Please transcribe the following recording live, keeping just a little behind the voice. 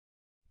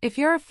If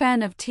you're a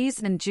fan of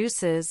teas and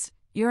juices,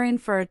 you're in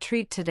for a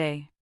treat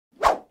today.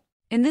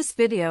 In this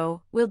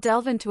video, we'll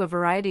delve into a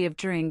variety of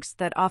drinks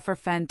that offer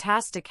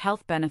fantastic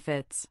health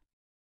benefits.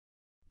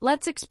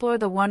 Let's explore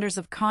the wonders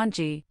of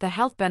congee, the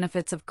health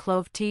benefits of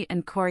clove tea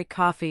and Pu'er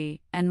coffee,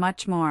 and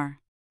much more.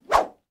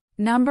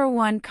 Number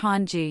 1.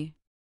 Congee.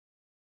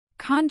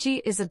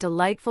 Congee is a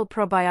delightful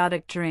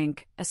probiotic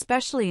drink,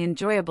 especially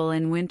enjoyable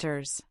in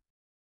winters.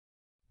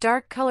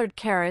 Dark-colored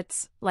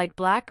carrots, like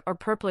black or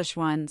purplish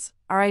ones,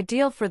 are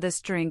ideal for this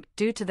drink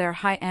due to their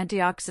high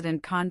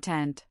antioxidant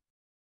content.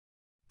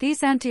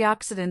 These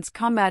antioxidants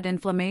combat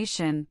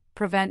inflammation,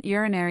 prevent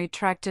urinary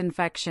tract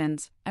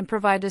infections, and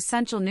provide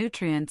essential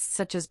nutrients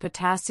such as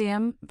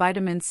potassium,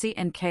 vitamin C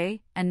and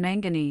K, and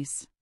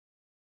manganese.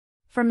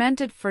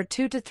 Fermented for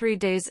 2 to 3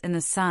 days in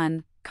the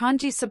sun,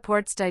 congee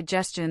supports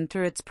digestion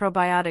through its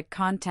probiotic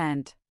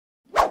content.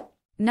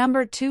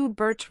 Number 2.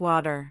 Birch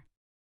water.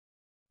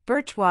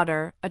 Birch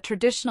water, a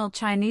traditional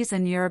Chinese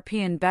and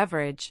European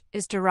beverage,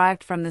 is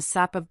derived from the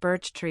sap of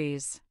birch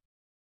trees.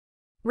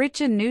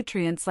 Rich in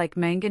nutrients like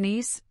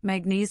manganese,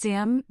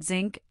 magnesium,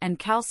 zinc, and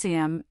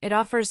calcium, it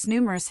offers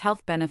numerous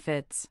health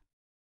benefits.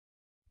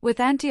 With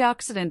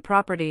antioxidant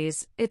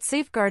properties, it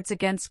safeguards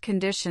against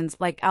conditions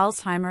like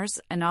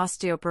Alzheimer's and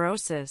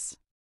osteoporosis.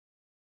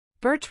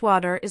 Birch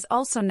water is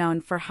also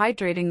known for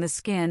hydrating the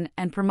skin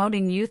and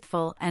promoting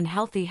youthful and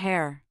healthy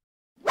hair.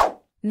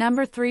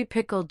 Number 3.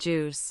 Pickle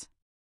juice.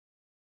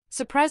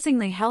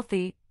 Surprisingly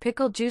healthy,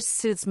 pickle juice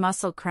soothes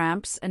muscle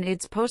cramps and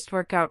aids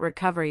post-workout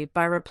recovery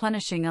by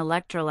replenishing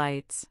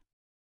electrolytes.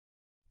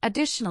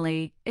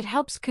 Additionally, it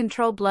helps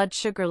control blood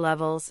sugar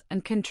levels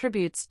and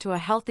contributes to a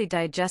healthy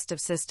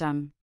digestive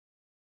system.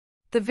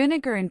 The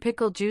vinegar in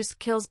pickle juice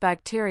kills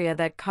bacteria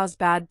that cause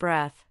bad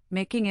breath,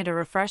 making it a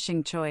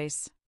refreshing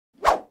choice.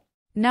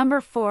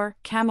 Number 4.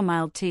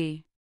 Chamomile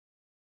tea.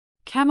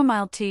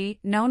 Chamomile tea,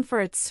 known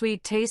for its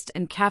sweet taste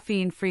and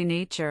caffeine-free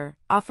nature,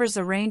 offers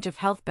a range of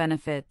health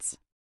benefits.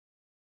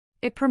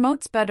 It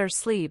promotes better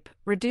sleep,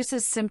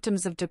 reduces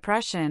symptoms of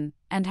depression,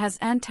 and has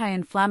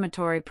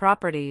anti-inflammatory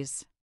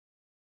properties.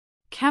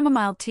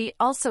 Chamomile tea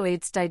also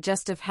aids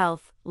digestive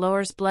health,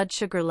 lowers blood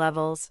sugar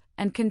levels,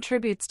 and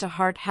contributes to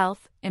heart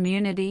health,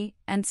 immunity,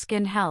 and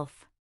skin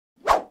health.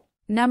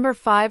 Number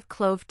 5.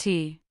 Clove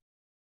tea.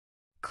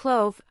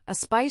 Clove, a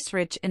spice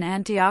rich in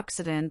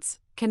antioxidants,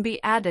 can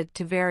be added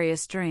to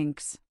various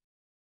drinks.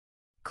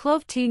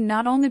 Clove tea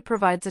not only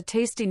provides a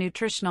tasty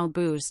nutritional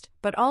boost,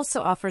 but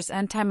also offers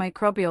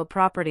antimicrobial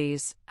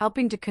properties,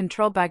 helping to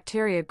control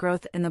bacteria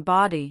growth in the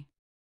body.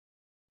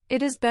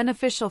 It is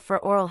beneficial for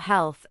oral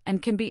health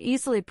and can be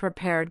easily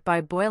prepared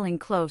by boiling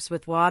cloves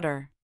with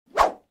water.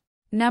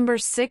 Number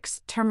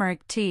 6.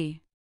 Turmeric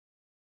tea.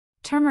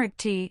 Turmeric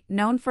tea,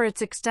 known for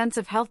its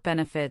extensive health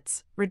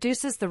benefits,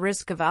 reduces the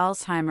risk of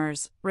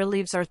Alzheimer's,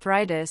 relieves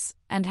arthritis,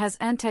 and has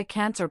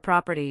anti-cancer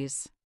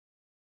properties.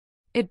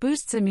 It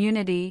boosts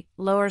immunity,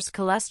 lowers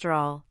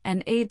cholesterol,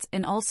 and aids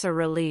in ulcer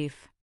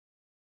relief.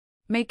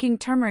 Making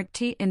turmeric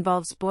tea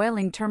involves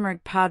boiling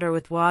turmeric powder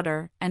with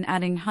water and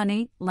adding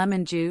honey,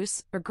 lemon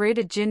juice, or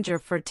grated ginger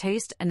for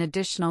taste and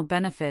additional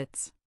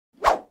benefits.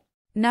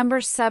 Number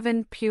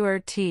 7.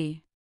 Pu'er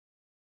tea.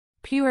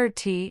 Pu'er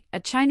tea, a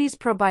Chinese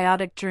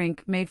probiotic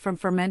drink made from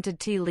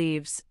fermented tea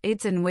leaves,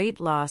 aids in weight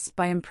loss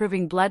by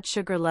improving blood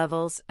sugar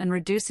levels and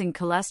reducing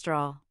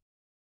cholesterol.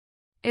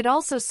 It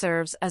also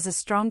serves as a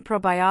strong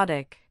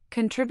probiotic,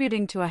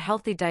 contributing to a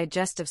healthy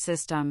digestive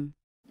system.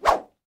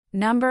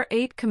 Number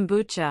 8.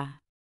 Kombucha.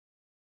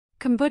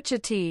 Kombucha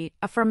tea,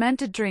 a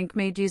fermented drink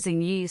made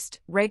using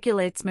yeast,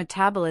 regulates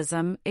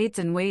metabolism, aids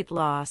in weight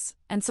loss,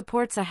 and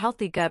supports a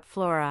healthy gut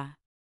flora.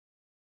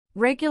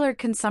 Regular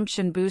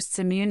consumption boosts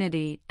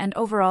immunity and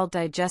overall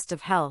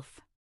digestive health.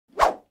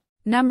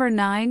 Number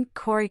 9.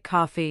 Pu'er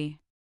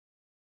coffee.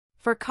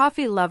 For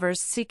coffee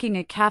lovers seeking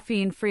a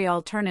caffeine-free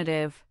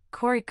alternative,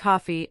 Pu'er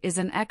coffee is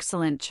an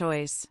excellent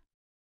choice.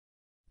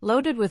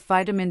 Loaded with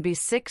vitamin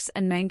B6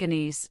 and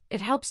manganese,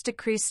 it helps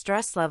decrease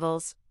stress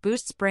levels,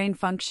 boosts brain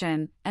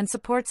function, and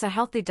supports a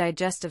healthy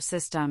digestive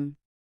system.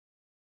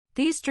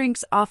 These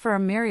drinks offer a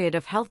myriad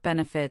of health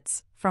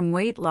benefits, from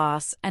weight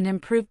loss and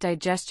improved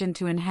digestion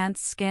to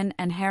enhanced skin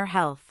and hair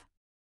health.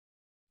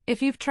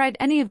 If you've tried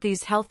any of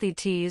these healthy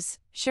teas,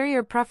 share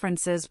your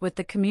preferences with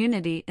the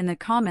community in the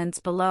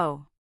comments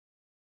below.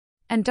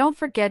 And don't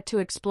forget to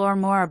explore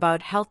more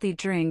about healthy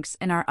drinks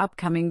in our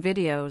upcoming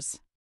videos.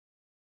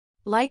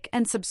 Like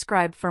and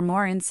subscribe for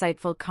more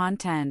insightful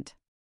content.